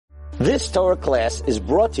This Torah class is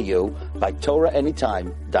brought to you by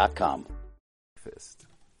TorahAnytime.com.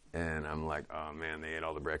 And I'm like, oh man, they ate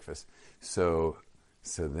all the breakfast. But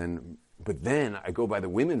then I go by the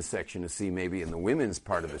women's section to see maybe in the women's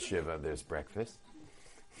part of the shiva there's breakfast.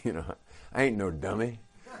 You know, I ain't no dummy.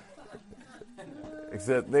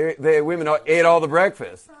 Except they women ate all the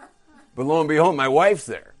breakfast. But lo and behold, my wife's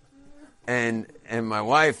there. And my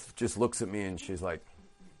wife just looks at me and she's like,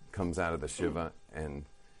 comes out of the shiva and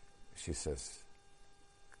she says,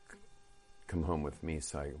 come home with me.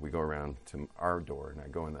 So we go around to our door and I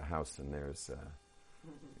go in the house and there's a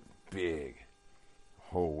big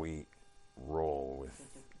whole wheat roll with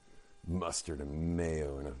mustard and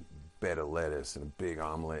mayo and a bed of lettuce and a big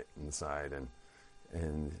omelet inside.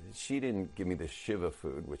 And she didn't give me the shiva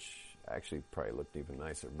food, which actually probably looked even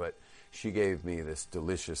nicer, but she gave me this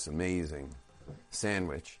delicious, amazing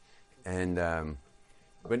sandwich. And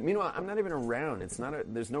but meanwhile, I'm not even around.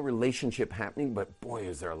 There's no relationship happening, but boy,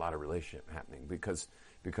 is there a lot of relationship happening because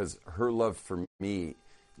her love for me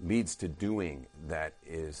leads to doing that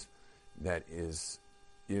is,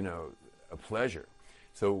 you know, a pleasure.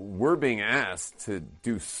 So we're being asked to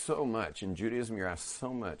do so much. In Judaism, you're asked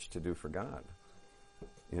so much to do for God.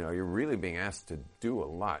 You know, you're really being asked to do a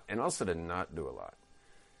lot and also to not do a lot.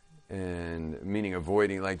 And meaning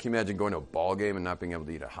avoiding, like, can you imagine going to a ball game and not being able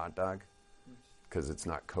to eat a hot dog because it's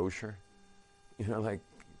not kosher? You know, like,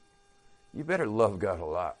 you better love God a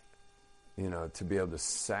lot, you know, to be able to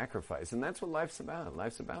sacrifice. And that's what life's about.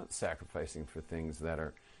 Life's about sacrificing for things that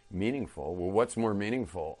are meaningful. Well, what's more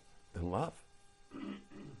meaningful than love?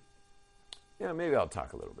 Yeah, maybe I'll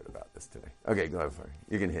talk a little bit about this today. Okay, go ahead.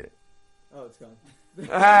 You can hit it. Oh, it's gone.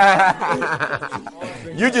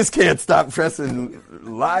 You just can't stop pressing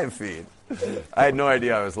live feed. I had no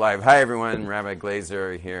idea I was live. Hi, everyone. Rabbi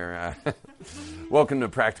Glazer here. Welcome to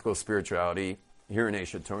Practical Spirituality here in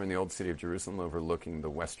Aish HaTorah in the old city of Jerusalem overlooking the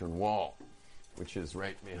Western Wall, which is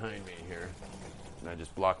right behind me here. And I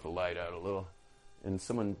just blocked the light out a little. And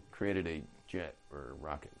someone created a jet or a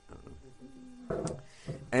rocket. I don't know.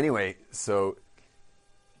 Anyway, so,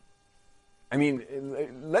 I mean,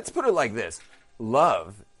 let's put it like this.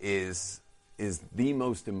 Love is the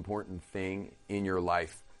most important thing in your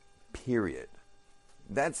life, period.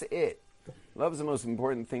 That's it. Love is the most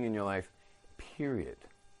important thing in your life, period.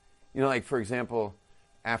 You know, like, for example,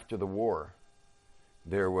 after the war,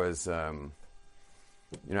 there was, you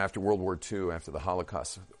know, after World War II, after the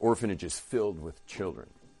Holocaust, orphanages filled with children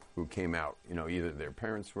who came out. You know, either their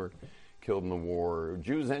parents were killed in the war,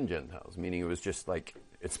 Jews and Gentiles, meaning it was just like,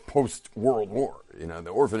 it's post-World War. You know, the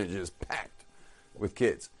orphanage is packed with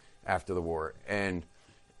kids after the war,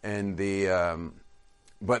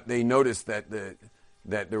 but they noticed that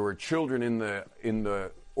there were children in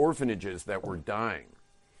the orphanages that were dying,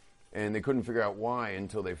 and they couldn't figure out why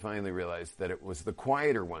until they finally realized that it was the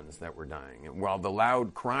quieter ones that were dying, and while the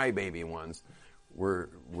loud crybaby ones were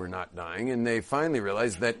not dying, and they finally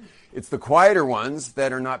realized that it's the quieter ones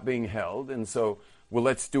that are not being held, and so, well,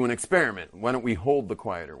 let's do an experiment. Why don't we hold the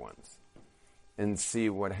quieter ones and see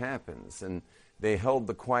what happens? And they held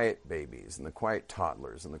the quiet babies and the quiet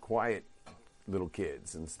toddlers and the quiet little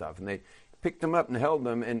kids and stuff. And they picked them up and held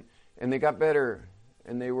them, and they got better.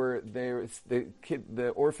 And the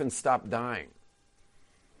orphans stopped dying.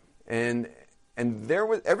 And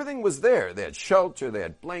everything was there. They had shelter, they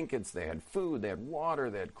had blankets, they had food, they had water,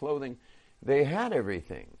 they had clothing. They had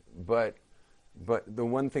everything. But the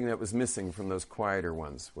one thing that was missing from those quieter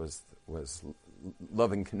ones was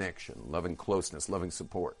loving connection, loving closeness, loving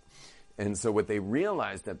support. And so what they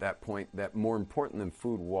realized at that point, that more important than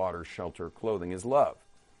food, water, shelter, clothing is love.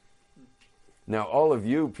 Now, all of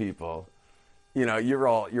you people, you know, you're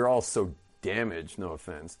all so damaged, no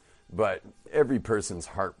offense, but every person's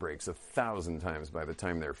heart breaks 1,000 times by the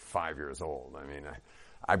time they're 5 years old. I mean,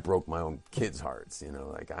 I broke my own kids' hearts, you know,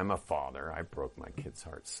 like I'm a father. I broke my kids'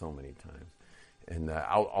 hearts so many times. And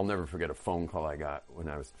I'll never forget a phone call I got when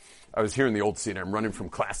I was here in the old city. I'm running from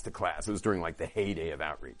class to class. It was during like the heyday of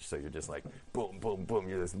outreach. So you're just like, boom, boom, boom.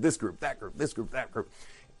 You're this group, that group, this group, that group.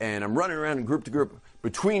 And I'm running around in group to group.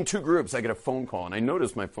 Between two groups, I get a phone call. And I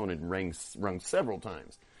noticed my phone had rung several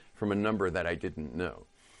times from a number that I didn't know.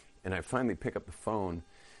 And I finally pick up the phone,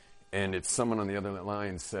 and it's someone on the other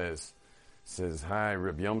line says, hi,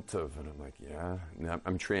 Reb Yom Tov. And I'm like, yeah. And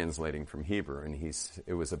I'm translating from Hebrew, and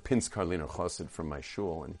it was a Pins Karliner Chassid from my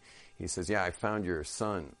shul, and he says, yeah, I found your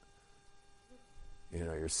son, you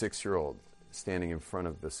know, your 6-year-old, standing in front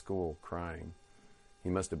of the school crying. He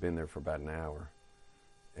must have been there for about an hour.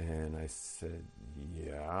 And I said,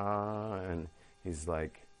 yeah. And he's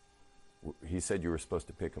like, he said you were supposed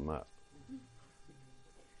to pick him up.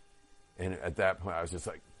 And at that point, I was just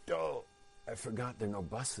like, oh, I forgot there are no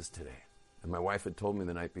buses today. And my wife had told me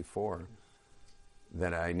the night before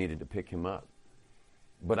that I needed to pick him up.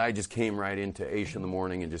 But I just came right into Aish in the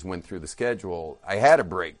morning and just went through the schedule. I had a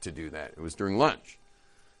break to do that. It was during lunch.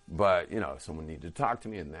 But, someone needed to talk to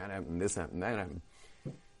me, and that happened, this happened, that happened.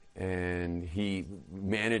 And he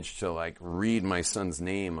managed to, read my son's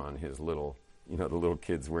name on his little, the little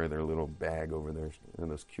kids wear their little bag over there,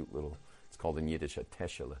 those cute little, it's called in Yiddish a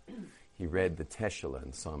teshele. He read the teshele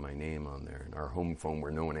and saw my name on there, and our home phone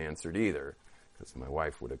where no one answered either, because my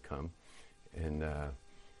wife would have come. And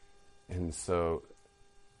so,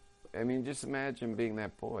 just imagine being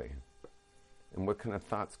that boy, and what kind of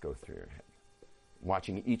thoughts go through your head.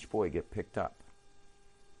 Watching each boy get picked up,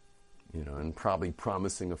 and probably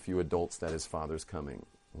promising a few adults that his father's coming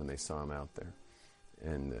when they saw him out there.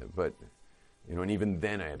 But and even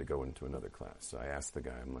then I had to go into another class. So I asked the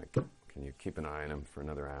guy, I'm like, can you keep an eye on him for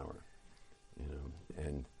another hour?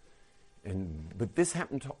 But this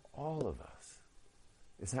happened to all of us.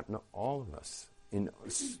 This happened to all of us in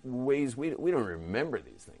ways we don't remember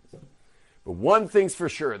these things. But one thing's for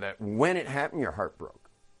sure, that when it happened, your heart broke.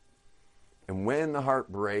 And when the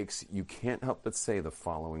heart breaks, you can't help but say the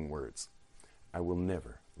following words: I will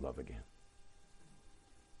never love again.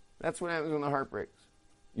 That's what happens when the heart breaks.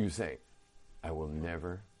 You say, I will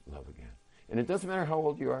never love again. And it doesn't matter how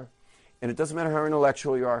old you are, and it doesn't matter how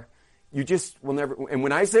intellectual you are, you just will never. And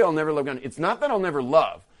when I say I'll never love again, it's not that I'll never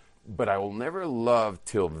love, but I will never love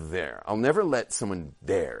till there. I'll never let someone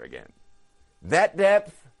there again. That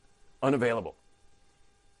depth, unavailable.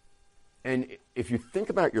 And if you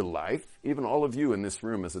think about your life, even all of you in this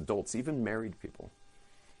room as adults, even married people,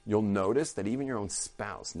 you'll notice that even your own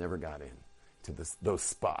spouse never got in to those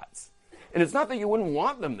spots. And it's not that you wouldn't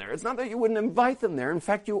want them there. It's not that you wouldn't invite them there. In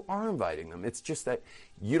fact, you are inviting them. It's just that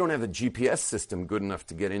you don't have a GPS system good enough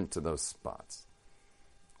to get into those spots,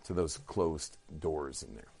 to those closed doors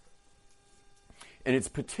in there. And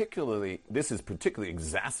this is particularly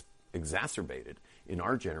exacerbated in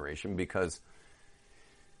our generation because,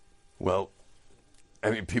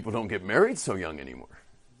 people don't get married so young anymore,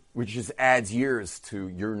 which just adds years to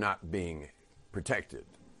your not being protected.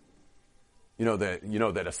 You know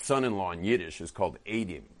that a son-in-law in Yiddish is called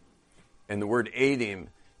Edim, and the word Edim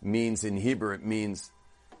means in Hebrew it means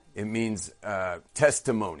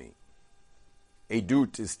testimony.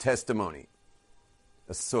 Edut is testimony.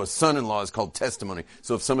 So a son-in-law is called testimony.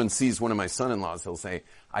 So if someone sees one of my son-in-laws, he'll say,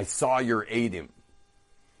 "I saw your Edim.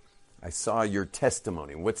 I saw your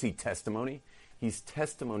testimony." What's he testimony? He's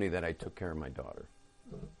testimony that I took care of my daughter.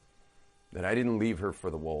 That I didn't leave her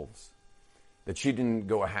for the wolves. That she didn't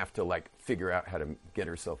have to figure out how to get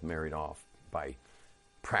herself married off by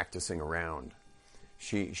practicing around.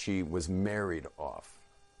 She was married off.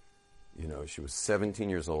 She was 17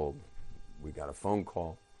 years old. We got a phone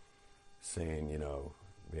call saying,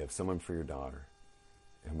 we have someone for your daughter.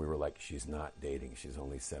 And we were like, she's not dating. She's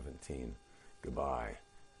only 17. Goodbye.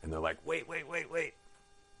 And they're like, wait.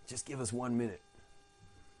 Just give us 1 minute.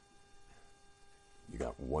 You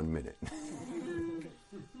got 1 minute.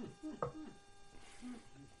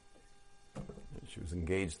 She was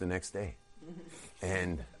engaged the next day.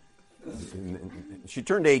 And she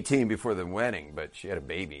turned 18 before the wedding, but she had a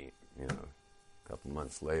baby, a couple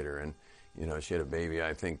months later. And, she had a baby.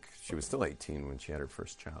 I think she was still 18 when she had her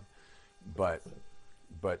first child. But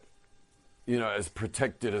as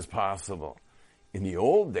protected as possible. In the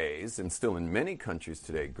old days, and still in many countries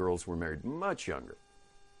today, girls were married much younger.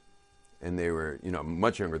 And they were,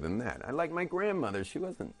 much younger than that. I like my grandmother. She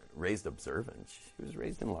wasn't raised observant. She was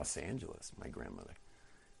raised in Los Angeles, my grandmother.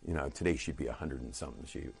 Today she'd be 100 and something.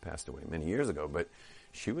 She passed away many years ago. But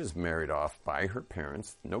she was married off by her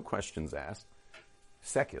parents, no questions asked,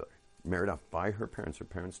 secular. Married off by her parents. Her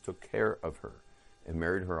parents took care of her and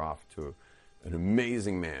married her off to an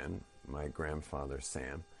amazing man, my grandfather,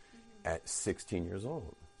 Sam, at 16 years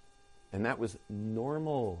old. And that was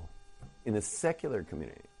normal in a secular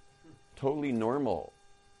community. Totally normal.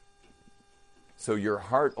 So your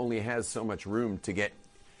heart only has so much room to get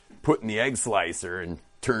put in the egg slicer and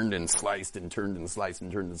turned and sliced and turned and sliced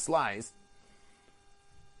and turned and sliced.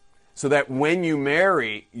 So that when you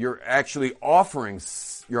marry, you're actually offering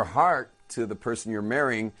your heart to the person you're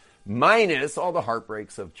marrying, minus all the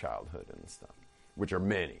heartbreaks of childhood and stuff, which are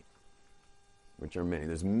many.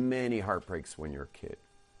 There's many heartbreaks when you're a kid.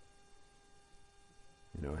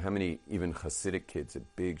 How many even Hasidic kids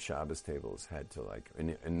at big Shabbos tables had to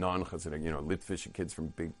and non-Hasidic, Litvish kids from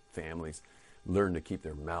big families learn to keep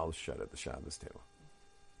their mouths shut at the Shabbos table.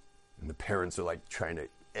 And the parents are trying to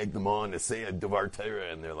egg them on to say a Devar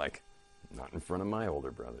Torah, and they're like, not in front of my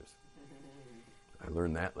older brothers. I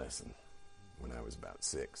learned that lesson when I was about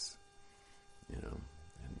 6, And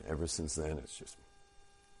ever since then, it's just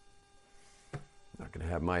not going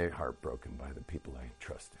to have my heart broken by the people I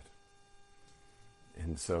trusted.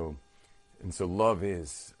 And so love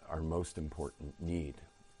is our most important need,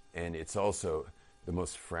 and it's also the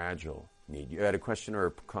most fragile need. You had a question or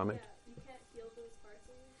a comment? Yeah, you can't feel those parts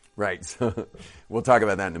of it. Right. So we'll talk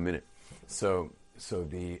about that in a minute.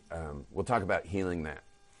 We'll talk about healing that.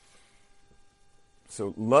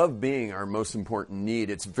 So love being our most important need,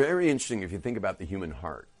 it's very interesting if you think about the human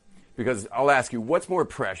heart. Because I'll ask you, what's more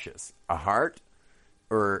precious, a heart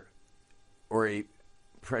or a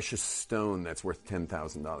precious stone that's worth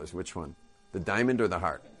 $10,000? Which one? The diamond or the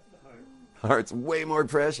heart? The heart. Heart's way more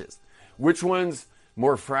precious. Which one's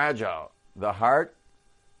more fragile, the heart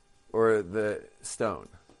or the stone?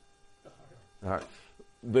 The heart.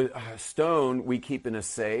 The heart. The stone we keep in a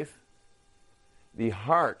safe. The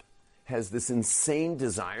heart has this insane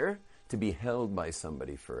desire to be held by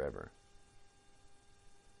somebody forever.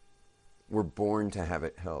 We're born to have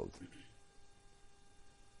it held.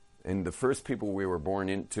 And the first people we were born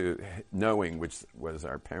into knowing, which was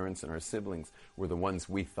our parents and our siblings, were the ones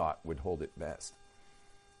we thought would hold it best.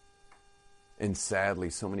 And sadly,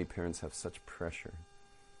 so many parents have such pressure.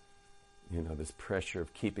 This pressure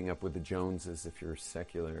of keeping up with the Joneses if you're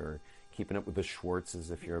secular, or keeping up with the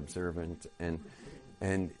Schwartzes if you're observant.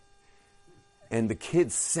 And the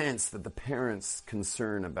kids sense that the parents'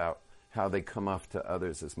 concern about how they come off to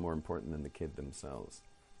others is more important than the kid themselves.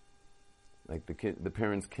 Like the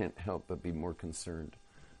parents can't help but be more concerned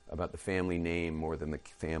about the family name more than the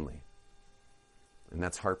family. And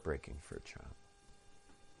that's heartbreaking for a child.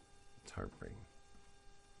 It's heartbreaking.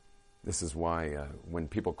 This is why when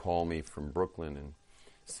people call me from Brooklyn and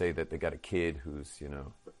say that they got a kid who's,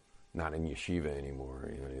 not in yeshiva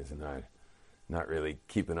anymore, he's not really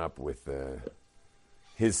keeping up with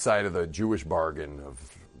his side of the Jewish bargain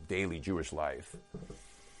of daily Jewish life,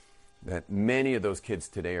 that many of those kids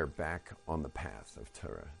today are back on the path of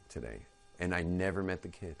Torah today. And I never met the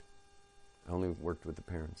kid. I only worked with the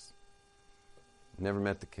parents. Never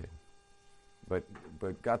met the kid. But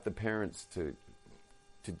got the parents to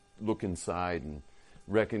look inside and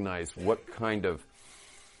recognize what kind of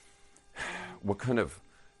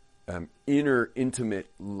inner intimate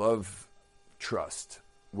love trust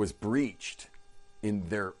was breached in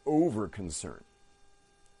their over concern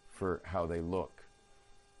for how they look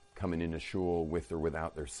coming into shul with or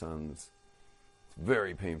without their sons. It's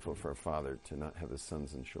very painful for a father to not have his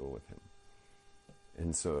sons in shul with him.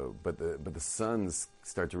 And so, but the sons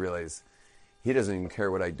start to realize he doesn't even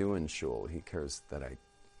care what I do in shul. He cares that I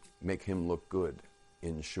make him look good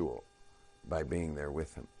in shul by being there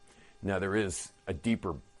with him. Now, there is a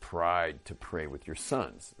deeper pride to pray with your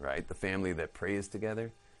sons, right? The family that prays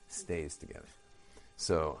together stays together.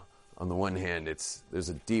 So, on the one hand, there's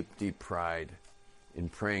a deep, deep pride in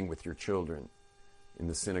praying with your children in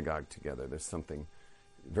the synagogue together. There's something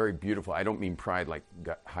very beautiful. I don't mean pride like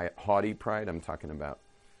haughty pride. I'm talking about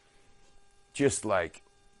just like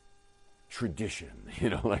tradition,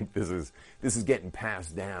 like this is getting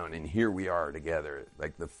passed down, and here we are together.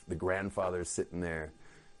 Like the grandfather's sitting there,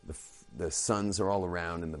 the sons are all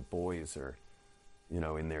around, and the boys are,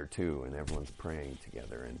 in there too, and everyone's praying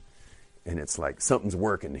together, and it's like something's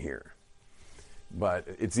working here. But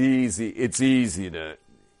it's easy to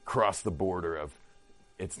cross the border of,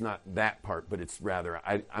 it's not that part, but it's rather,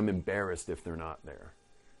 I'm embarrassed if they're not there.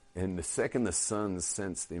 And the second the sons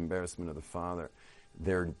sense the embarrassment of the father,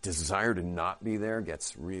 their desire to not be there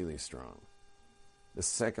gets really strong. The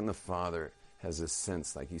second the father has this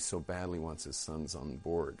sense like he so badly wants his sons on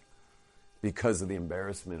board, because of the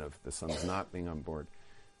embarrassment of the sons not being on board,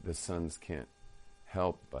 the sons can't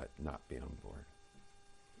help but not be on board.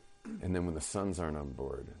 And then when the sons aren't on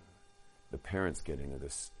board, the parents get into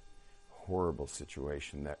this horrible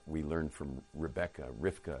situation that we learned from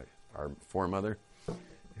Rivka, our foremother,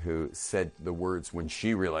 who said the words when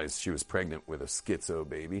she realized she was pregnant with a schizo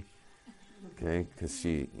baby. Okay, because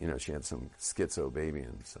she had some schizo baby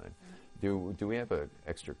inside. Do we have an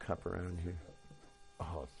extra cup around here?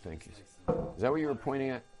 Oh, thank you. Is that what you were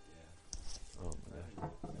pointing at? Yeah. Oh,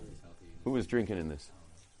 man. Who was drinking in this?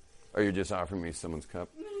 Oh, you're just offering me someone's cup?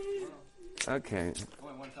 Okay.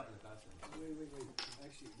 Only one cup in the bathroom. Wait.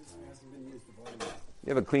 Actually, this one hasn't been used. The bottom. You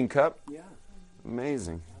have a clean cup? Yeah.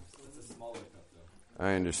 Amazing. It's a smaller cup, though.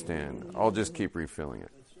 I understand. I'll just keep refilling it.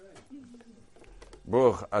 That's right.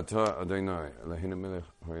 Baruch atah Adonai Eloheinu melech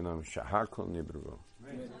haolam shehakol nibru.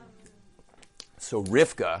 So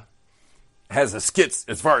Rivka has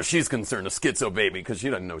as far as she's concerned, a schizo baby, because she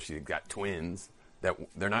doesn't know she's got twins. That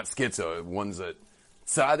they're not schizo. One's a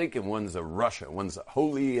tzaddik and one's a Russia. One's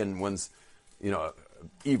holy and one's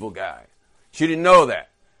evil guy. She didn't know that.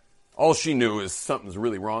 All she knew is something's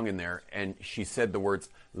really wrong in there, and she said the words,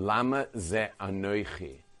 Lama ze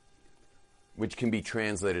anoichi, which can be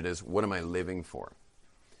translated as, what am I living for?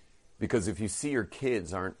 Because if you see your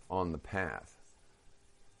kids aren't on the path,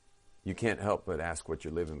 you can't help but ask what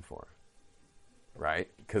you're living for, right?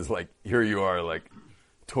 Because, like, here you are, like,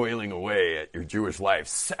 toiling away at your Jewish life,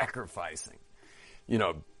 sacrificing,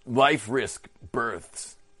 life risk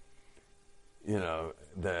births,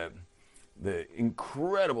 the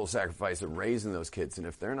incredible sacrifice of raising those kids, and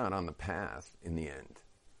if they're not on the path in the end,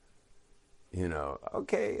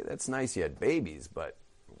 okay, that's nice you had babies, but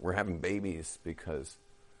we're having babies because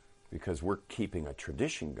we're keeping a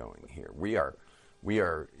tradition going here. We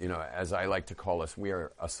are, as I like to call us, we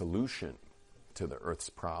are a solution to the Earth's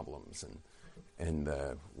problems, and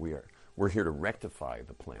we're here to rectify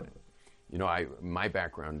the planet. My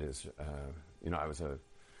background is,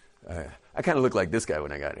 I kind of look like this guy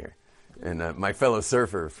when I got here. And my fellow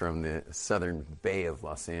surfer from the southern bay of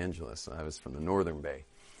Los Angeles. I was from the northern bay.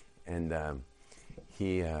 And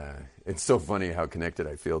it's so funny how connected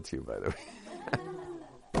I feel to you, by the way.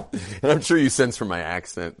 And I'm sure you sense from my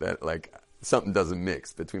accent that, like, something doesn't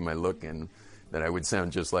mix between my look and that I would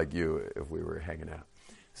sound just like you if we were hanging out.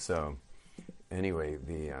 So, anyway,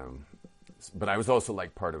 but I was also,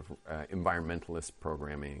 like, part of environmentalist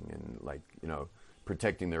programming and, like,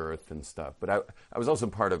 protecting the earth and stuff. But I was also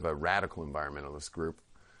part of a radical environmentalist group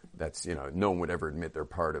that's, no one would ever admit they're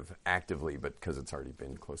part of actively, but because it's already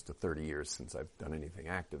been close to 30 years since I've done anything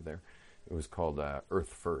active there. It was called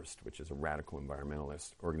Earth First, which is a radical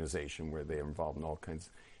environmentalist organization where they're involved in all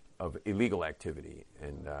kinds of illegal activity.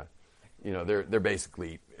 And, they're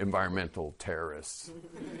basically environmental terrorists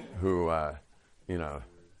who,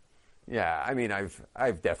 yeah, I mean,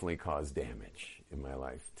 I've definitely caused damage in my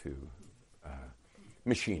life to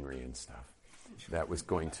machinery and stuff that was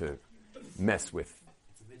going to mess with.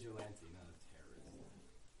 It's a vigilante, not a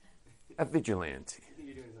terrorist. A vigilante.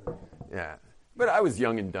 You're doing something. Yeah. But I was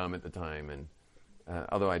young and dumb at the time, and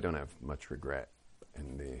although I don't have much regret.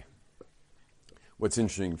 And what's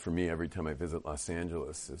interesting for me every time I visit Los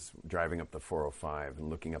Angeles is driving up the 405 and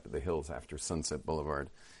looking up at the hills after Sunset Boulevard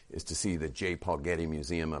is to see the J. Paul Getty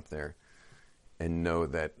Museum up there and know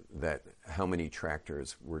that how many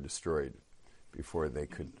tractors were destroyed before they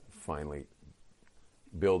could finally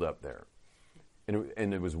build up there.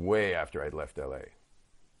 And it was way after I'd left L.A.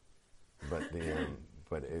 But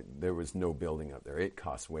there was no building up there. It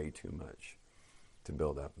cost way too much to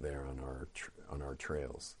build up there on our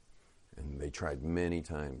trails. And they tried many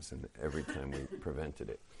times, and every time we prevented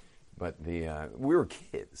it. But we were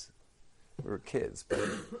kids.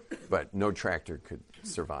 But no tractor could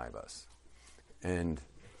survive us.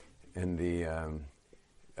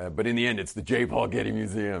 But in the end, it's the J. Paul Getty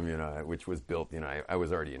Museum, which was built. I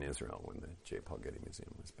was already in Israel when the J. Paul Getty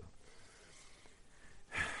Museum was built.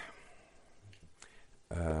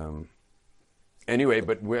 Anyway,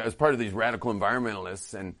 but as part of these radical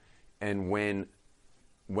environmentalists, and when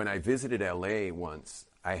I visited L.A. once,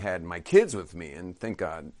 I had my kids with me, and thank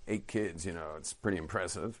God, 8 kids. It's pretty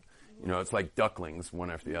impressive. It's like ducklings, one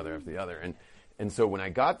after the other. And so when I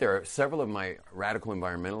got there, several of my radical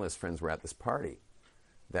environmentalist friends were at this party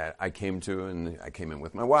that I came to, and I came in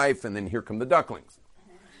with my wife, and then here come the ducklings.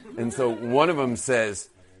 And so one of them says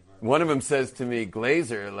to me,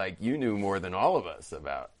 Glazer, like, you knew more than all of us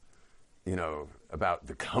about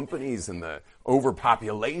the companies and the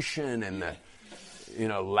overpopulation and the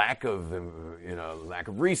lack of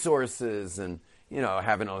resources and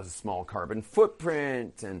having a small carbon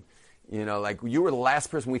footprint, and like, you were the last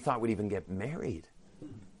person we thought would even get married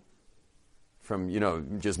from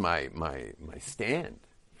just my stand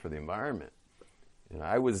for the environment.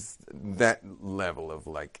 I was that level of,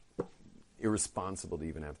 like, irresponsible to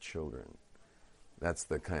even have children. That's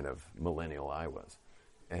the kind of millennial I was.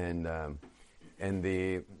 Anyway,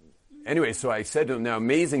 so I said to him, now,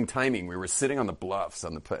 amazing timing. We were sitting on the bluffs,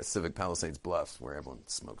 on the Pacific Palisades bluffs, where everyone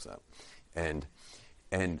smokes up. And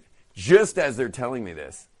just as they're telling me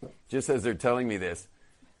this,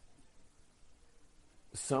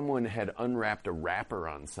 someone had unwrapped a wrapper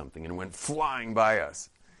on something and went flying by us.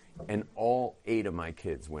 And all 8 of my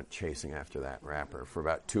kids went chasing after that wrapper for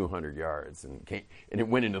about 200 yards. And it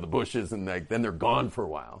went into the bushes, and then they're gone for a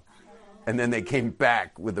while. And then they came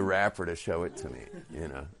back with the wrapper to show it to me,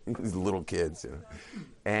 These little kids,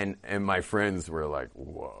 And my friends were like,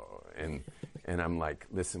 whoa. And I'm like,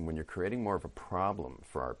 listen, when you're creating more of a problem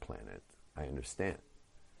for our planet, I understand.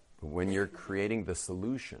 But when you're creating the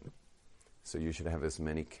solution, so you should have as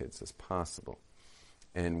many kids as possible.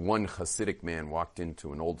 And one Hasidic man walked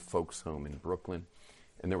into an old folks home in Brooklyn,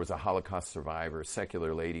 and there was a Holocaust survivor,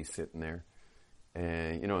 secular lady sitting there,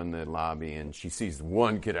 and in the lobby, and she sees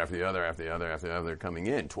one kid after the other, after the other, after the other coming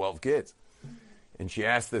in, 12 kids. And she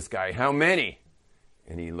asks this guy, how many?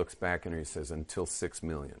 And he looks back at her and he says, until 6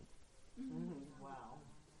 million. Wow.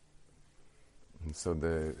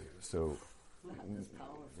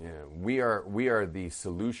 And we are the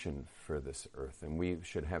solution for this earth, and we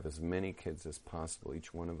should have as many kids as possible,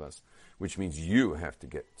 each one of us, which means you have to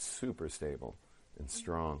get super stable and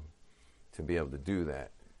strong to be able to do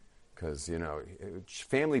that. Because,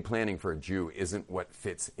 family planning for a Jew isn't what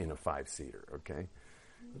fits in a 5-seater, okay?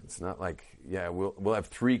 It's not like, we'll have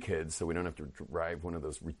 3 kids so we don't have to drive one of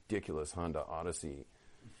those ridiculous Honda Odyssey,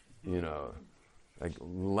 like,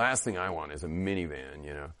 last thing I want is a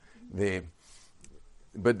minivan,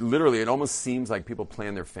 But literally, it almost seems like people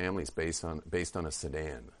plan their families based on a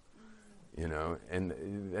sedan,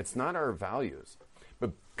 and that's not our values.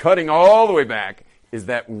 But cutting all the way back is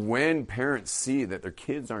that when parents see that their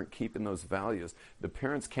kids aren't keeping those values, the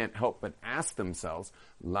parents can't help but ask themselves,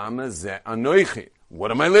 Lama ze anoichi? What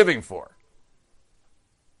am I living for?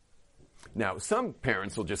 Now, some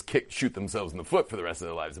parents will just shoot themselves in the foot for the rest of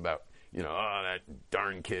their lives about, that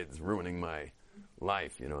darn kid's ruining my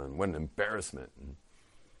life, and what an embarrassment.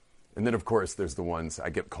 And then, of course, there's the ones, I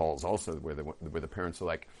get calls also where the parents are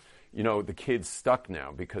like, the kid's stuck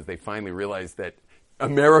now because they finally realized that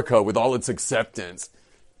America, with all its acceptance,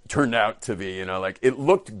 turned out to be, like, it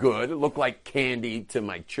looked good. It looked like candy to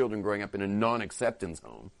my children growing up in a non-acceptance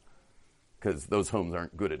home, because those homes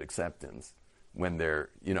aren't good at acceptance when they're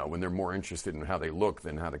more interested in how they look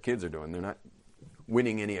than how the kids are doing. They're not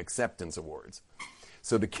winning any acceptance awards.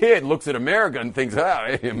 So the kid looks at America and thinks,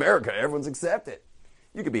 hey, America, everyone's accepted.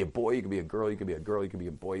 You could be a boy, you could be a girl, you could be a girl, you could be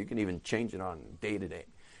a boy. You can even change it on day to day.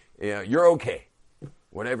 You're okay,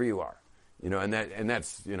 whatever you are. And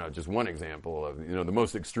that's just one example of the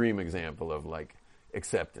most extreme example of like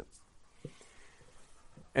acceptance.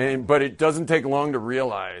 But it doesn't take long to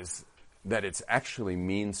realize that it's actually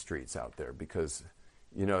mean streets out there, because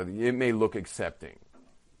it may look accepting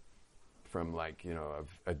from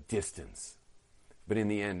a distance, but in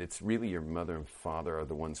the end, it's really your mother and father are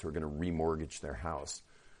the ones who are going to remortgage their house,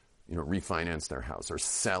 refinance their house, or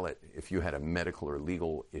sell it if you had a medical or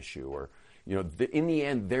legal issue, or in the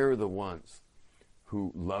end, they're the ones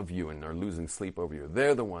who love you and are losing sleep over you.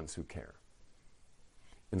 They're the ones who care.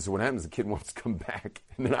 And so what happens, the kid wants to come back,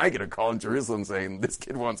 and then I get a call in Jerusalem saying, this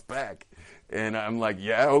kid wants back. And I'm like,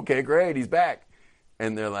 yeah, okay, great, he's back.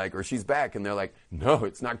 And they're like, or she's back, and they're like, no,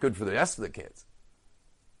 it's not good for the rest of the kids.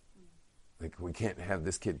 Like, we can't have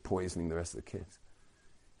this kid poisoning the rest of the kids.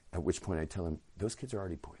 At which point I tell him, those kids are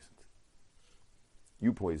already poisoned.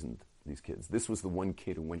 You poisoned these kids. This was the one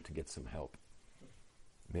kid who went to get some help.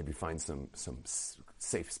 Maybe find some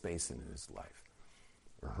safe space in his life,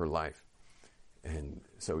 or her life. And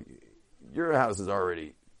so your house is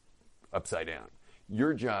already upside down.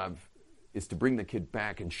 Your job is to bring the kid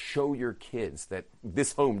back and show your kids that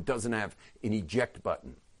this home doesn't have an eject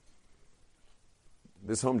button.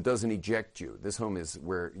 This home doesn't eject you. This home is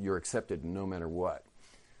where you're accepted no matter what.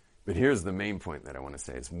 But here's the main point that I want to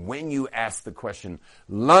say is when you ask the question,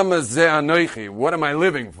 Lama ze anoichi, what am I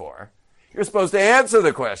living for? You're supposed to answer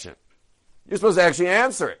the question. You're supposed to actually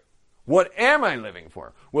answer it. What am I living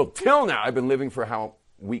for? Well, till now, I've been living for how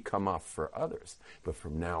we come off for others. But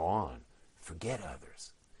from now on, forget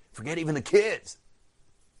others. Forget even the kids.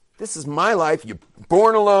 This is my life. You're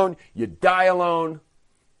born alone. You die alone.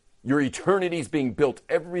 Your eternity is being built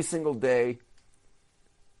every single day.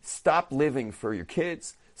 Stop living for your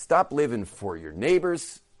kids. Stop living for your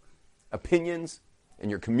neighbors' opinions and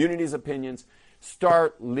your community's opinions.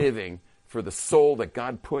 Start living for the soul that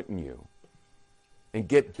God put in you. And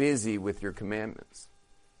get busy with your commandments.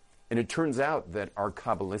 And it turns out that our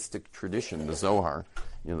Kabbalistic tradition, the Zohar,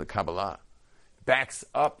 the Kabbalah, backs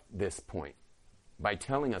up this point by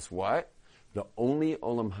telling us what? The only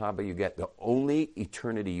Olam Haba you get, the only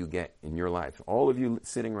eternity you get in your life, all of you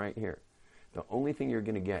sitting right here, the only thing you're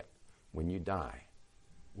going to get when you die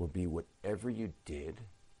will be whatever you did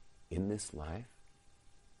in this life,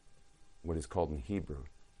 what is called in Hebrew,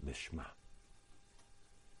 lishma.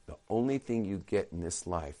 The only thing you get in this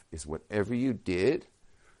life is whatever you did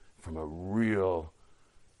from a real,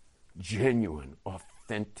 genuine,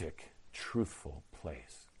 authentic, truthful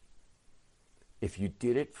place. If you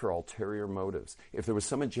did it for ulterior motives, if there was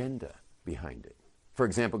some agenda behind it, for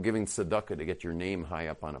example, giving tzedakah to get your name high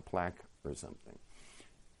up on a plaque or something.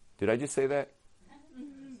 Did I just say that?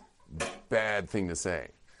 Bad thing to say.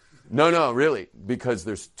 No, really, because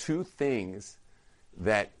there's two things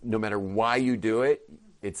that no matter why you do it,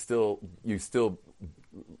 you still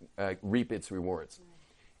reap its rewards.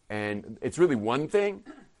 And it's really one thing,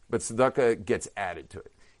 but tzedakah gets added to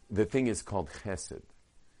it. The thing is called chesed.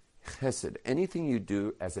 Chesed, anything you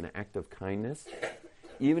do as an act of kindness,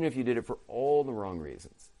 even if you did it for all the wrong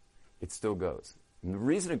reasons, it still goes. And the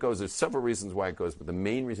reason it goes, there's several reasons why it goes, but the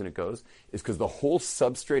main reason it goes is because the whole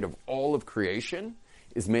substrate of all of creation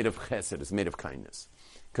is made of chesed, is made of kindness.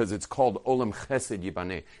 Because it's called olam chesed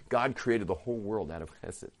yibaneh. God created the whole world out of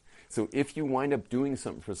chesed. So if you wind up doing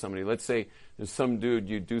something for somebody, let's say there's some dude,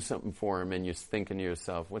 you do something for him and you're thinking to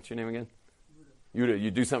yourself, what's your name again? Yuda. You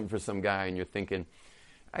do something for some guy and you're thinking,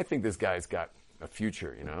 I think this guy's got a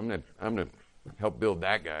future. You know, I'm gonna help build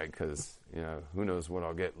that guy because who knows what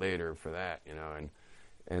I'll get later for that.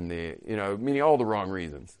 And meaning all the wrong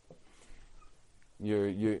reasons.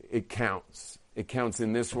 It counts. It counts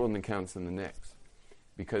in this world and it counts in the next,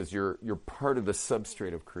 because you're part of the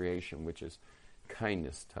substrate of creation, which is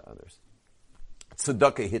kindness to others.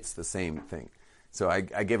 Tzedakah hits the same thing. So I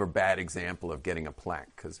gave a bad example of getting a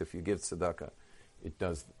plaque, because if you give tzedakah, it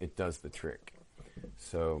does the trick.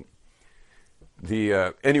 So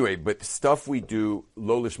anyway, but stuff we do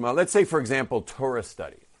lo lishma. Let's say, for example, Torah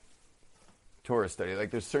study.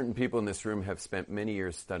 Like there's certain people in this room have spent many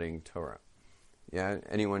years studying Torah. Yeah,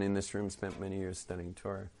 anyone in this room spent many years studying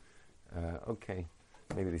Torah? Okay,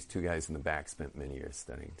 maybe these two guys in the back spent many years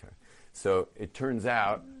studying Torah. So it turns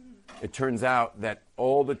out that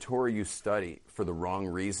all the Torah you study for the wrong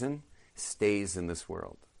reason stays in this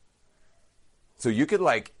world. So you could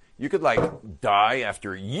die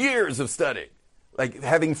after years of studying, like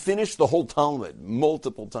having finished the whole Talmud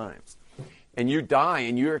multiple times. And you die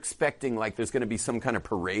and you're expecting like there's going to be some kind of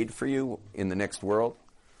parade for you in the next world.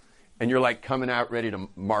 And you're like coming out ready to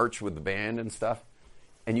march with the band and stuff.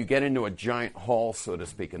 And you get into a giant hall, so to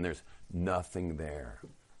speak, and there's nothing there.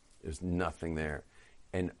 There's nothing there.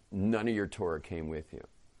 And none of your Torah came with you.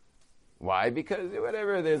 Why? Because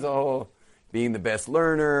whatever, there's a whole being the best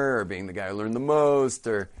learner or being the guy who learned the most,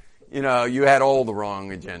 or, you had all the wrong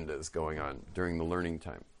agendas going on during the learning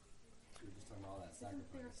time.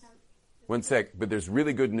 One sec, but there's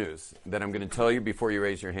really good news that I'm going to tell you before you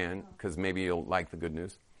raise your hand, because maybe you'll like the good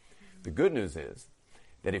news. The good news is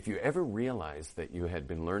that if you ever realize that you had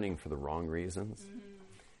been learning for the wrong reasons,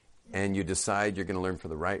 and you decide you're going to learn for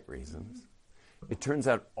the right reasons, it turns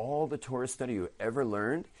out all the Torah study you ever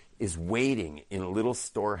learned is waiting in a little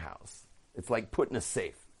storehouse. It's like putting a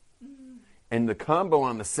safe. And the combo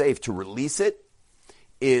on the safe to release it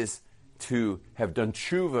is to have done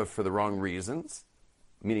tshuva for the wrong reasons,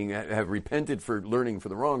 meaning have repented for learning for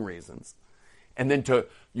the wrong reasons. And then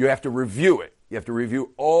you have to review it. You have to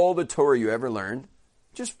review all the Torah you ever learned.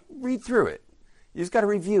 Just read through it. You just got to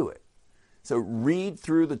review it. So read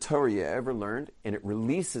through the Torah you ever learned, and it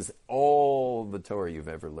releases all the Torah you've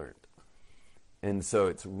ever learned. And so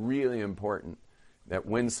it's really important that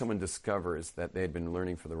when someone discovers that they'd been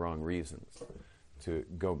learning for the wrong reasons, to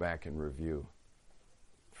go back and review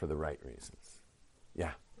for the right reasons.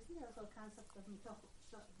 Yeah? Isn't there also a concept of mitoch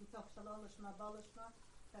shalol lishma ba lishma?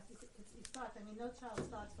 That you start, no child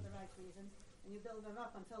starts for the right reasons, and you build them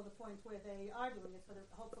up until the point where they are doing it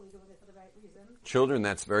hopefully doing it for the right reason. Children,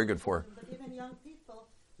 that's very good for. But even young people,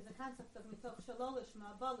 there's a concept of mitoch shalol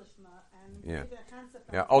lishma ba lishma, and Yeah. even a concept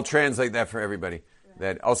of... Yeah, I'll translate that for everybody.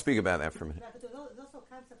 Right. I'll speak about that for a minute. But there's also a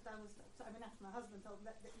concept my husband told me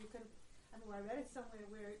that you can, I read it somewhere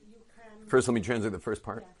where you can... First, let me translate the first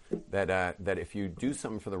part. Yeah. That if you do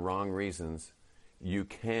something for the wrong reasons, you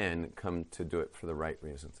can come to do it for the right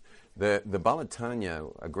reasons. The Baal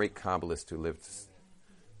HaTanya, a great Kabbalist who lived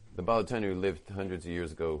hundreds of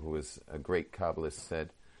years ago, who was a great Kabbalist,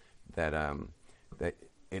 said that that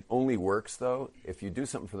it only works, though, if you do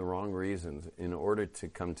something for the wrong reasons. In order to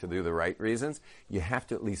come to do the right reasons, you have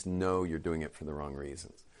to at least know you're doing it for the wrong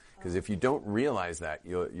reasons. Because if you don't realize that,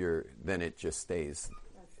 then it just stays.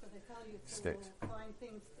 Yes, so they tell you to States. find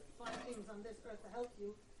things on this earth to help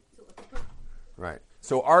you. Right.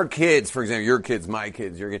 So our kids, for example, your kids, my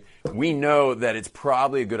kids, your kids, we know that it's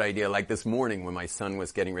probably a good idea. Like this morning when my son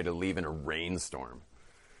was getting ready to leave in a rainstorm,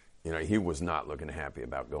 he was not looking happy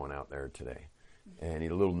about going out there today. And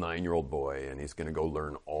he's a little 9-year-old boy, and he's going to go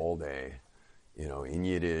learn all day, in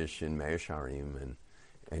Yiddish and Mea Sharim,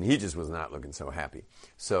 and he just was not looking so happy.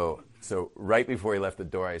 So right before he left the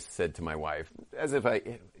door, I said to my wife, as if I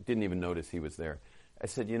didn't even notice he was there, I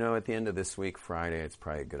said, at the end of this week, Friday, it's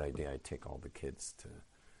probably a good idea I take all the kids to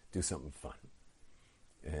do something fun.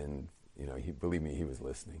 And, believe me, he was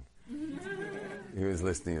listening. He was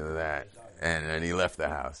listening to that. And then he left the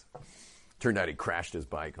house. Turned out he crashed his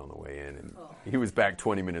bike on the way in, and he was back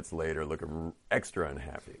 20 minutes later looking extra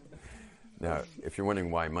unhappy. Now, if you're wondering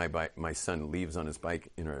why my son leaves on his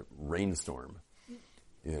bike in a rainstorm,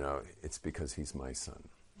 it's because he's my son.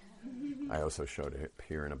 I also showed it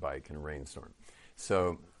here in a bike in a rainstorm.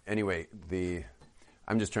 So anyway,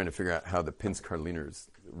 I'm just trying to figure out how the Pinsk Karliner's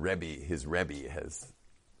his Rebbe, has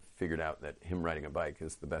figured out that him riding a bike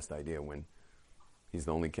is the best idea when he's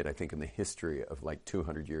the only kid, I think, in the history of like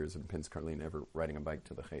 200 years of Pinsk Karlin ever riding a bike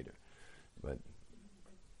to the Cheder. But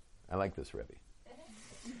I like this Rebbe.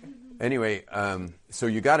 Anyway, so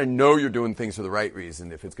you got to know you're doing things for the right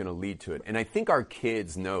reason if it's going to lead to it. And I think our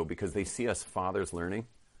kids know because they see us fathers learning,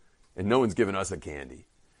 and no one's giving us a candy.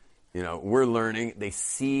 We're learning. They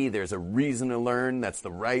see there's a reason to learn. That's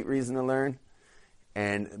the right reason to learn.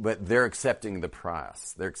 But they're accepting the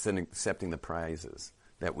prize. They're accepting the prizes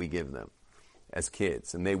that we give them as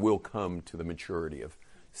kids, and they will come to the maturity of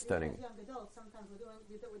studying. As young adults, sometimes we're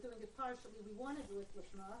doing it partially. We want to do it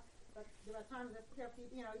lishma, but there are times that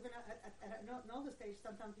even at an older stage,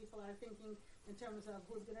 sometimes people are thinking in terms of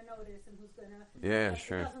who's going to notice and who's going to. Yeah,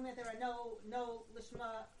 sure. It doesn't mean there are no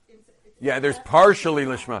lishma. Yeah, there's partially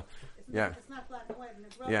lishma. It's not black and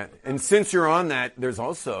white. And since you're on that, there's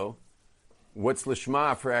also what's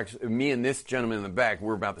lishma for actually me and this gentleman in the back.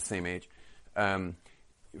 We're about the same age.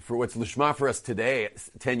 For what's lishma for us today,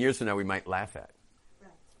 10 years from now, we might laugh at.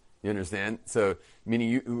 Right. You understand? So,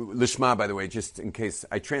 meaning lishma, by the way, just in case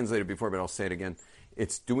I translated before, but I'll say it again.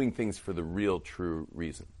 It's doing things for the real, true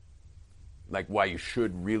reason, like why you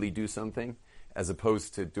should really do something, as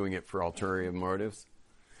opposed to doing it for ulterior motives.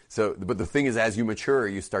 So, but the thing is, as you mature,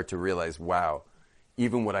 you start to realize, wow,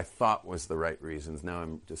 even what I thought was the right reasons, now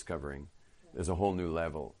I'm discovering there's a whole new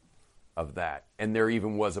level of that. And there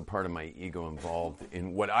even was a part of my ego involved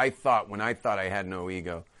in what I thought, when I thought I had no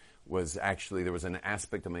ego, was actually there was an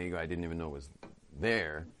aspect of my ego I didn't even know was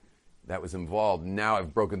there that was involved. Now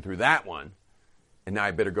I've broken through that one, and now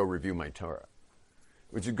I better go review my Torah,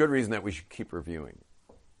 which is a good reason that we should keep reviewing.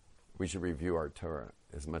 We should review our Torah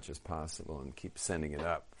as much as possible and keep sending it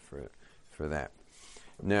up for that.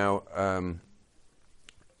 Now,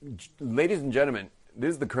 ladies and gentlemen, this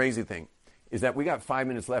is the crazy thing, is that we got 5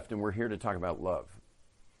 minutes left and we're here to talk about love.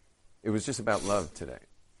 It was just about love today.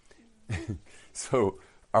 So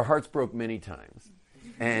our hearts broke many times.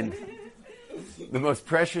 And the most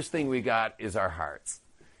precious thing we got is our hearts.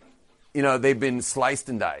 They've been sliced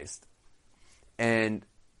and diced. And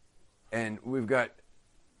we've got,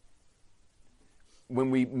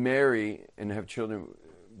 when we marry and have children,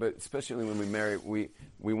 but especially when we marry,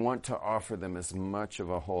 we want to offer them as much of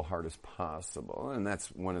a whole heart as possible. And that's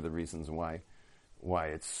one of the reasons why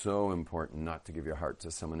it's so important not to give your heart to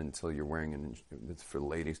someone until you're wearing it's for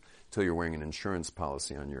ladies, until you're wearing an insurance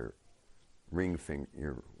policy on your ring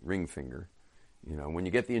finger. When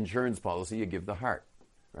you get the insurance policy, you give the heart,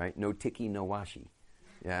 right? No ticky, no washi.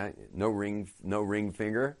 Yeah, no ring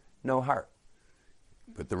finger, no heart.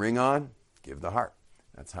 Put the ring on, give the heart.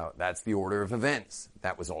 That's the order of events.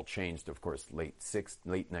 That was all changed, of course, late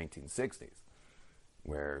 1960s,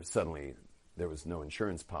 where suddenly there was no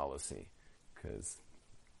insurance policy, because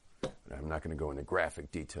I'm not going to go into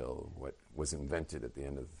graphic detail of what was invented at the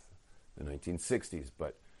end of the 1960s,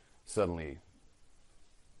 but suddenly,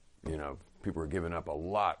 people were giving up a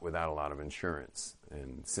lot without a lot of insurance,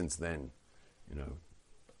 and since then,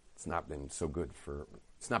 it's not been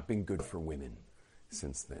good for women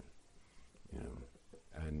since then,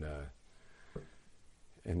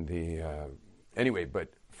 anyway, but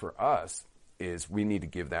for us is we need to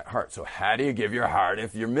give that heart. So how do you give your heart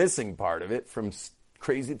if you're missing part of it from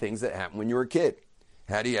crazy things that happened when you were a kid?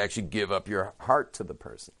 How do you actually give up your heart to the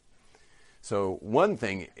person? So one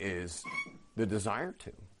thing is the desire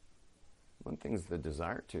to. One thing is the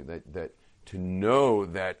desire to, that to know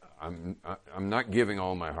that I'm not giving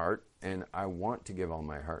all my heart, and I want to give all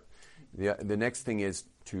my heart. The next thing is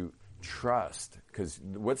to trust, because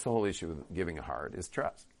what's the whole issue with giving a heart is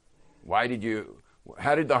trust.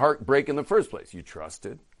 How did the heart break in the first place? You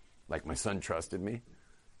trusted, like my son trusted me,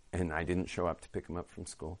 and I didn't show up to pick him up from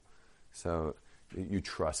school. So you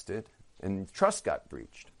trusted, and trust got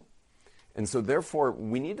breached. And so therefore,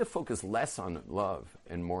 we need to focus less on love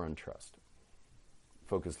and more on trust.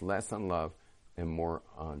 Focus less on love and more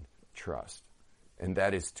on trust. And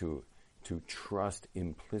that is to trust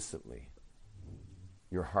implicitly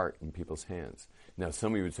your heart in people's hands. Now,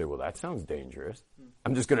 some of you would say, well, that sounds dangerous.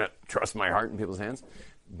 I'm just going to trust my heart in people's hands.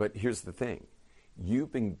 But here's the thing.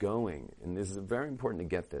 You've been going, and this is very important to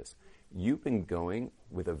get this, you've been going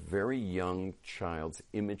with a very young child's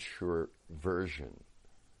immature version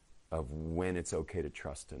of when it's okay to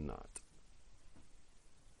trust and not.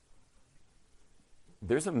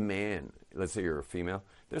 There's a man, let's say you're a female,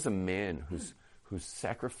 there's a man who's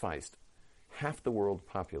sacrificed half the world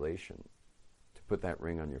population to put that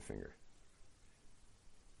ring on your finger.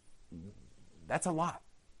 that's a lot.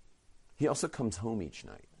 He also comes home each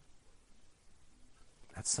night.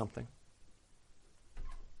 That's something.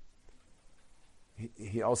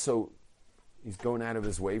 He's going out of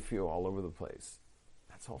his way for you all over the place.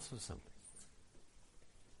 That's also something.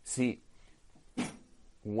 See,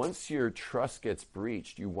 once your trust gets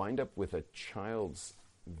breached, you wind up with a child's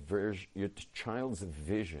vision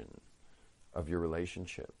of your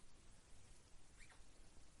relationship.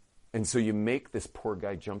 And so you make this poor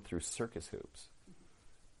guy jump through circus hoops,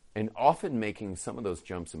 and often making some of those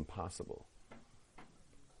jumps impossible,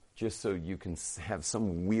 just so you can have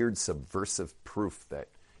some weird subversive proof that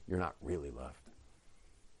you're not really loved.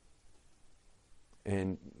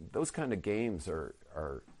 And those kind of games are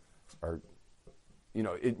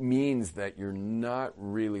it means that you're not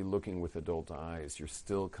really looking with adult eyes. You're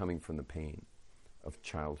still coming from the pain of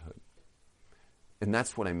childhood. And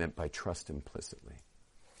that's what I meant by trust implicitly.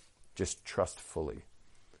 Just trust fully.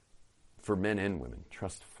 For men and women,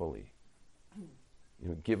 trust fully.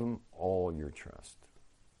 Give them all your trust.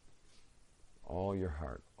 All your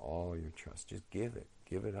heart, all your trust. Just give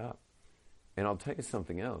it up. And I'll tell you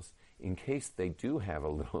something else. In case they do have a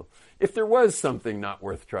little, if there was something not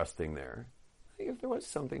worth trusting there, if there was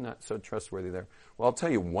something not so trustworthy there, well, I'll tell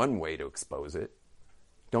you one way to expose it.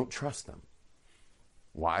 Don't trust them.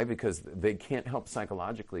 Why? Because they can't help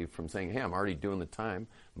psychologically from saying, hey, I'm already doing the time,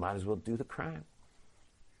 might as well do the crime.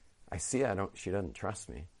 I see she doesn't trust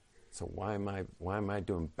me, so why am I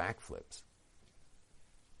doing backflips?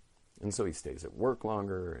 And so he stays at work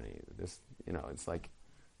longer, and it's like,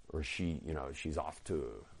 or she's off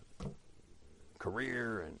to a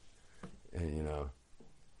career, and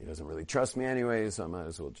he doesn't really trust me anyway, so I might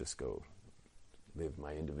as well just go live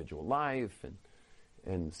my individual life,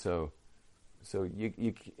 and so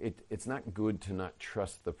it's not good to not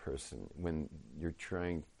trust the person when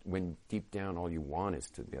deep down all you want is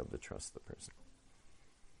to be able to trust the person.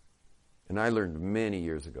 And I learned many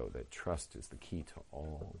years ago that trust is the key to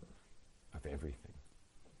all of everything.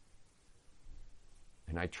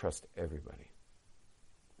 And I trust everybody.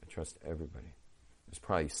 There's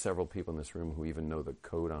probably several people in this room who even know the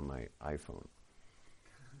code on my iPhone.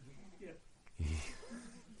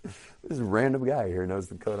 This random guy here knows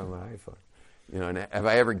the code on my iPhone. And have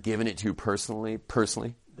I ever given it to you personally?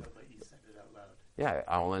 No, but you said it out loud. Yeah,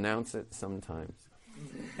 I'll announce it sometimes.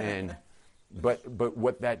 But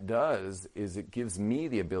what that does is it gives me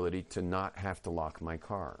the ability to not have to lock my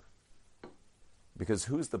car. Because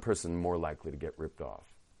who's the person more likely to get ripped off?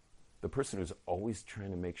 The person who's always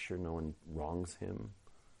trying to make sure no one wrongs him.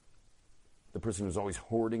 The person who's always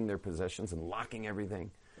hoarding their possessions and locking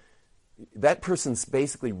everything. That person's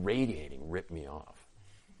basically radiating, rip me off.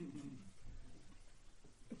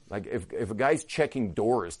 Like if a guy's checking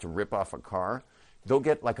doors to rip off a car, they'll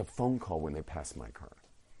get like a phone call when they pass my car.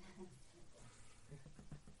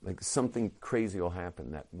 Like something crazy will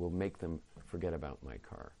happen that will make them forget about my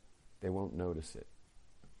car. They won't notice it.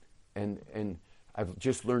 And I've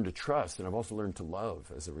just learned to trust, and I've also learned to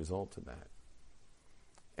love as a result of that.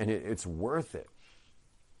 And it's worth it.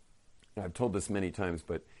 And I've told this many times,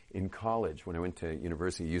 but in college, when I went to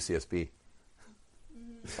university, UCSB,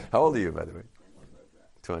 how old are you, by the way?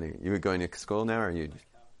 20. You were going to school now, or are you?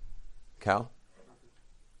 Cal?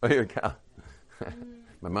 Oh, you're Cal.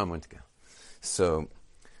 My mom went to Cal. So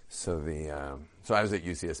I was at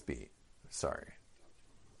UCSB. Sorry.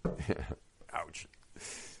 Ouch.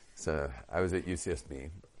 So I was at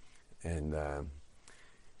UCSB, and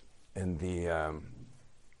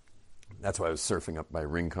that's why I was surfing up by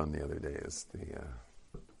Rincon the other day.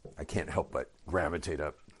 I can't help but gravitate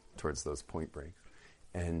up towards those Point Breaks,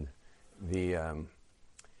 and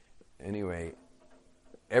anyway,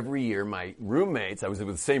 every year my roommates, I was with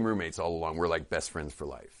the same roommates all along. We're like best friends for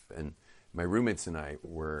life, and my roommates and I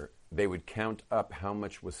they would count up how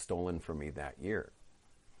much was stolen from me that year.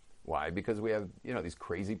 Why? Because we have, these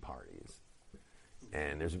crazy parties.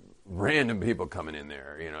 And there's random people coming in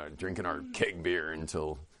there, drinking our keg beer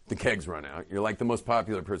until the kegs run out. You're like the most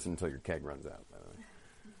popular person until your keg runs out, by the way.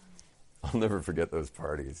 I'll never forget those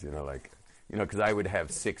parties, because I would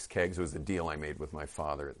have 6 kegs. It was a deal I made with my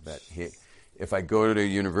father that if I go to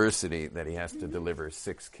university, that he has to deliver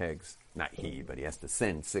 6 kegs. Not he, but he has to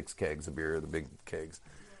send 6 kegs of beer, the big kegs.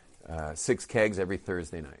 6 kegs every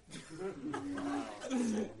Thursday night.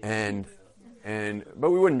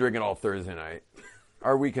 But we wouldn't drink it all Thursday night.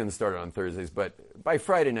 Our weekend started on Thursdays, but by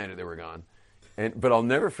Friday night they were gone. But I'll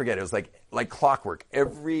never forget, it was like clockwork.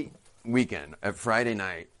 Every weekend at Friday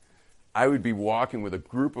night, I would be walking with a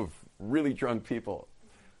group of really drunk people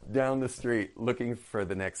down the street looking for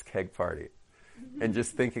the next keg party and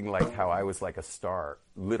just thinking like how I was like a star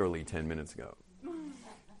literally 10 minutes ago.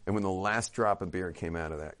 And when the last drop of beer came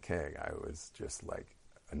out of that keg, I was just like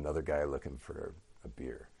another guy looking for a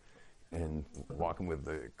beer and walking with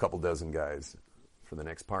a couple dozen guys for the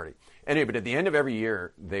next party. Anyway, but at the end of every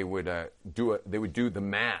year, they would do the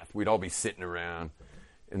math. We'd all be sitting around,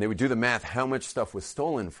 and they would do the math how much stuff was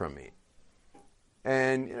stolen from me.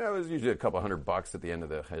 And it was usually a couple $100 at the end of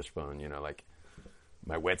the cheshbon, like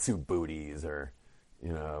my wetsuit booties or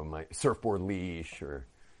my surfboard leash or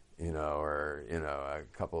a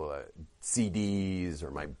couple of CDs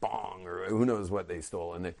or my bong or who knows what they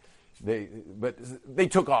stole. And they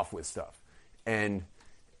took off with stuff. And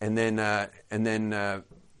then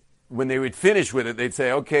when they would finish with it, they'd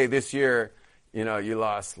say, okay, this year, you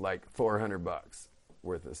lost like $400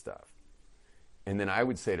 worth of stuff. And then I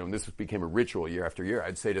would say to them, this became a ritual year after year,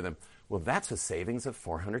 I'd say to them, well, that's a savings of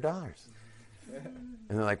 $400.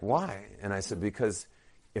 And they're like, why? And I said, because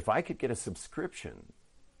if I could get a subscription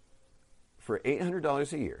for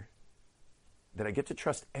 $800 a year that I get to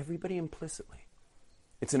trust everybody implicitly,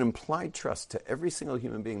 it's an implied trust to every single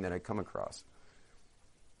human being that I come across.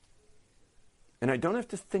 And I don't have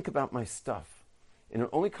to think about my stuff. And it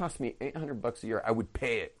only cost me $800 a year. I would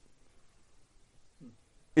pay it.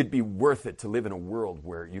 It'd be worth it to live in a world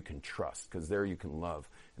where you can trust, because there you can love,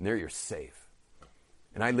 and there you're safe.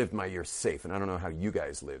 And I lived my year safe, and I don't know how you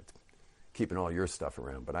guys lived, keeping all your stuff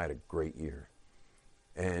around, but I had a great year.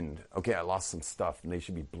 And, okay, I lost some stuff, and they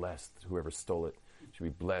should be blessed. Whoever stole it should be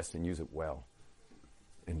blessed and use it well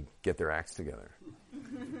and get their acts together.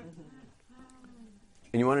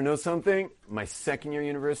 And you want to know something? My second year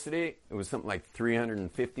university, it was something like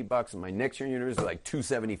 $350, and my next year university was like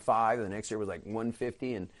 $275, and the next year was like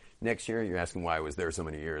 $150, and next year, you're asking why I was there so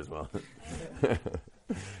many years. Well,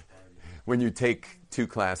 when you take 2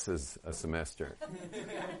 classes a semester,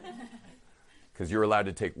 because you're allowed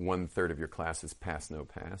to take 1/3 of your classes pass, no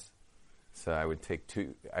pass. So I would take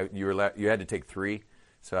 2. You had to take 3.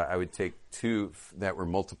 So I would take 2 that were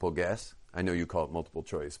multiple guess. I know you call it multiple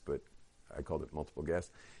choice, but I called it multiple guess.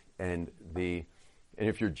 And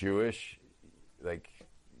if you're Jewish, like,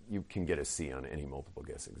 you can get a C on any multiple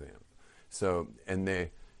guess exam. So and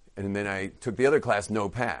then I took the other class, no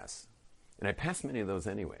pass, and I passed many of those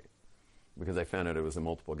anyway, because I found out it was a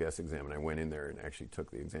multiple guess exam, and I went in there and actually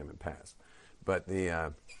took the exam and passed.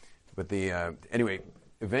 Anyway,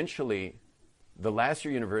 eventually, the last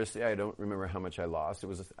year university, I don't remember how much I lost. It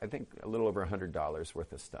was, I think, a little over $100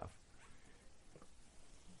 worth of stuff.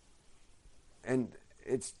 And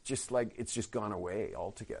it's just gone away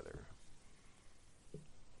altogether.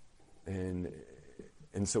 And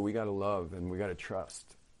so we got to love, and we got to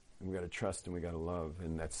trust, and we got to trust, and we got to love,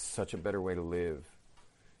 and that's such a better way to live.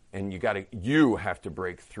 And you have to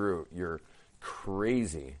break through your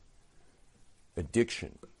crazy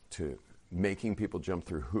addiction to making people jump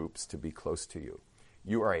through hoops to be close to you.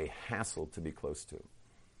 You are a hassle to be close to.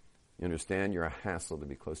 You understand? You're a hassle to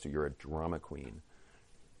be close to. You're a drama queen.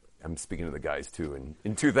 I'm speaking to the guys, too. And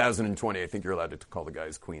in 2020, I think you're allowed to call the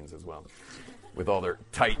guys queens as well, with all their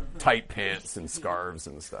tight pants and scarves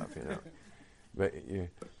and stuff, But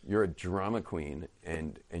you're a drama queen,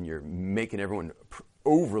 and you're making everyone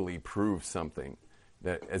overly prove something,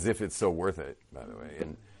 that as if it's so worth it, by the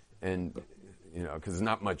way. And because there's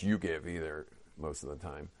not much you give either most of the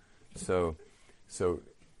time. So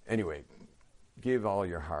anyway, give all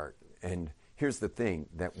your heart. And here's the thing,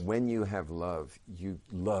 that when you have love, you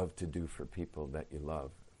love to do for people that you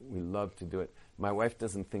love. We love to do it. My wife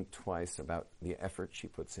doesn't think twice about the effort she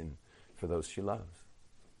puts in for those she loves.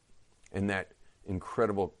 And that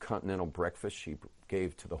incredible continental breakfast she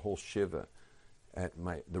gave to the whole Shiva at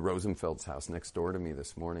the Rosenfeld's house next door to me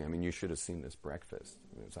this morning. I mean, you should have seen this breakfast.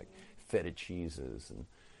 It was like feta cheeses and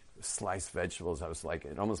sliced vegetables. I was like,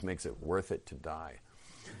 it almost makes it worth it to die.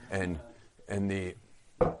 And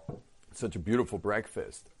such a beautiful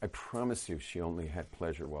breakfast. I promise you, she only had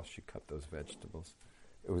pleasure while she cut those vegetables.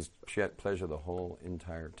 She had pleasure the whole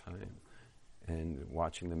entire time. And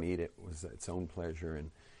watching them eat it was its own pleasure.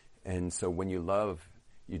 And so when you love,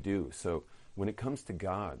 you do. So when it comes to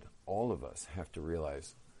God, all of us have to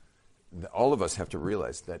realize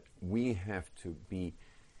that we have to be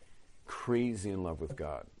crazy in love with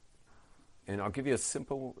God. And I'll give you a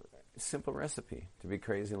simple recipe to be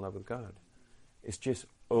crazy in love with God. It's just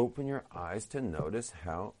open your eyes to notice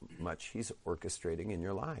how much He's orchestrating in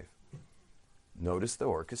your life. Notice the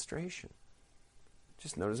orchestration.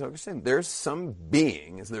 Just notice the orchestration. There's some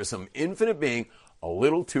infinite being a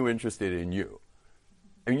little too interested in you.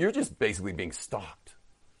 I mean, you're just basically being stalked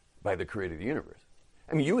by the creator of the universe.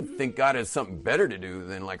 I mean, you would think God has something better to do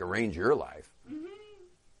than like arrange your life.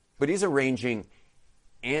 But He's arranging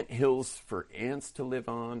ant hills for ants to live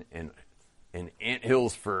on, and and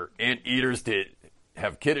anthills for anteaters to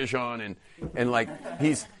have kiddush on, and like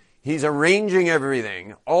he's arranging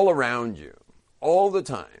everything all around you all the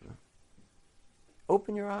time.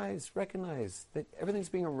 Open your eyes, recognize that everything's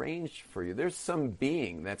being arranged for you. There's some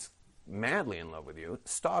being that's madly in love with you,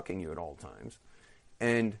 stalking you at all times,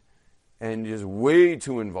 and just way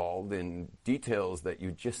too involved in details that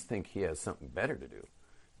you just think he has something better to do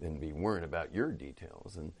than be worrying about your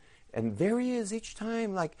details. And there he is each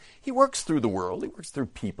time. Like, he works through the world. He works through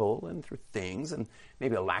people and through things. And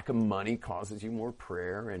maybe a lack of money causes you more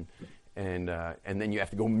prayer. And then you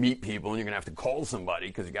have to go meet people, and you're going to have to call somebody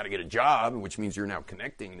because you got to get a job, which means you're now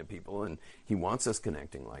connecting to people. And he wants us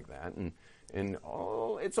connecting like that. And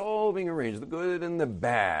it's all being arranged. The good and the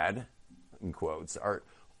bad, in quotes, are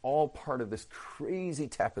all part of this crazy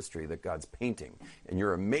tapestry that God's painting. And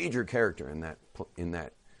you're a major character in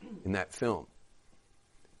that film.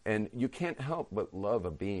 And you can't help but love a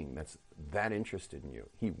being that's that interested in you.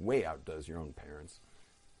 He way outdoes your own parents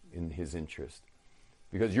in his interest.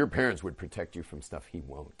 Because your parents would protect you from stuff he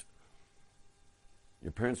won't.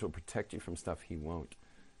 Your parents will protect you from stuff he won't.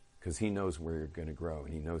 Because he knows where you're going to grow.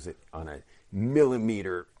 And he knows it on a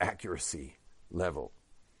millimeter accuracy level.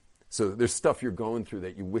 So there's stuff you're going through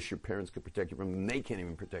that you wish your parents could protect you from, and they can't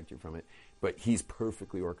even protect you from it. But he's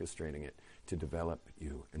perfectly orchestrating it to develop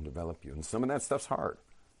you. And some of that stuff's hard.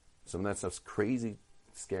 Some of that stuff's crazy,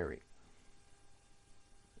 scary.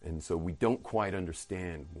 And so we don't quite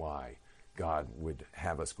understand why God would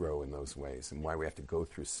have us grow in those ways and why we have to go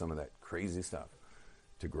through some of that crazy stuff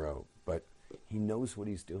to grow. But he knows what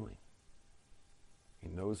he's doing. He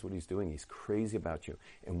knows what he's doing. He's crazy about you.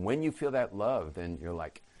 And when you feel that love, then you're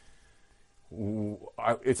like,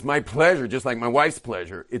 it's my pleasure, just like my wife's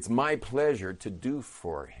pleasure. It's my pleasure to do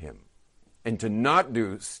for him and to not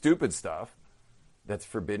do stupid stuff that's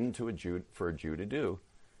forbidden for a Jew to do.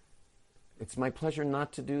 It's my pleasure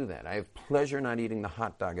not to do that. I have pleasure not eating the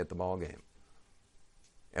hot dog at the ball game.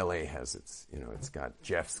 L.A. has it's got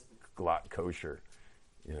Jeff's Glot Kosher.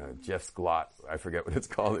 Jeff's Glot, I forget what it's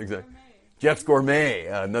called exactly. Jeff's Gourmet,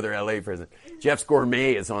 another L.A. president. Jeff's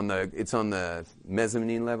Gourmet is on the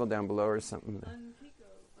mezzanine level down below or something.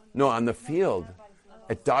 On the field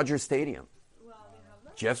at Dodger Stadium.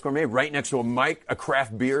 Jeff's Gourmet, right next to a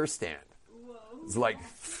craft beer stand. It's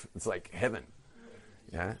like heaven.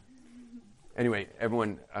 Yeah. Anyway,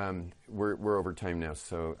 everyone, we're over time now.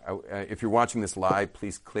 So if you're watching this live,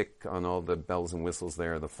 please click on all the bells and whistles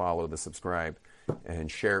there, the follow, the subscribe, and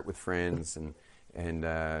share it with friends and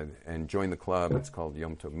join the club. It's called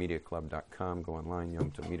YomTovMediaClub.com. Go online,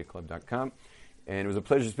 YomTovMediaClub.com. And it was a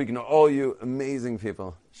pleasure speaking to all you amazing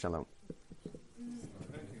people. Shalom.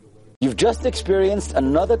 You've just experienced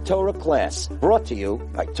another Torah class brought to you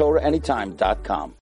by TorahAnytime.com.